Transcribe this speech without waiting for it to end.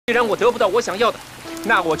既然我得不到我想要的，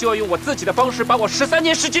那我就要用我自己的方式，把我13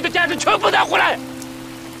年失去的价值全部拿回来。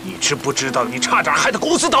你知不知道，你差点害得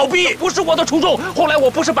公司倒闭？不是我的初衷，后来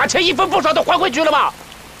我不是把钱一分不少的还回去了吗？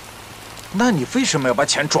那你为什么要把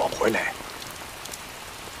钱转回来？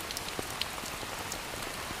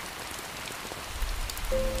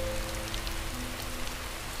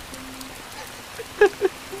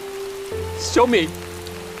小敏，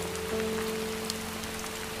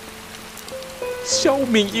小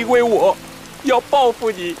敏因为我要报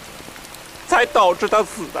复你，才导致他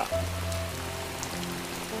死的。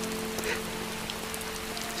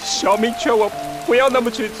小敏劝我不要那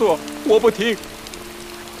么去做，我不听，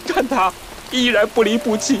但他依然不离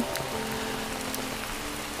不弃。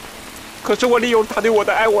可是我利用他对我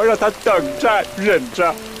的爱，我让他等着忍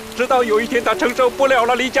着，直到有一天他承受不了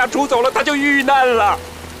了，离家出走了，他就遇难了。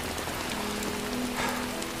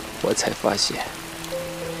我才发现，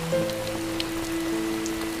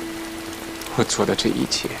我做的这一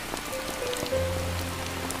切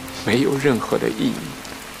没有任何的意义。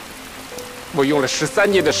我用了13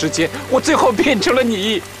年的时间，我最后变成了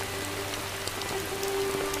你。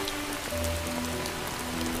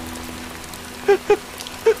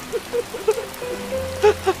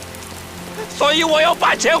所以我要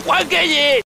把钱还给你。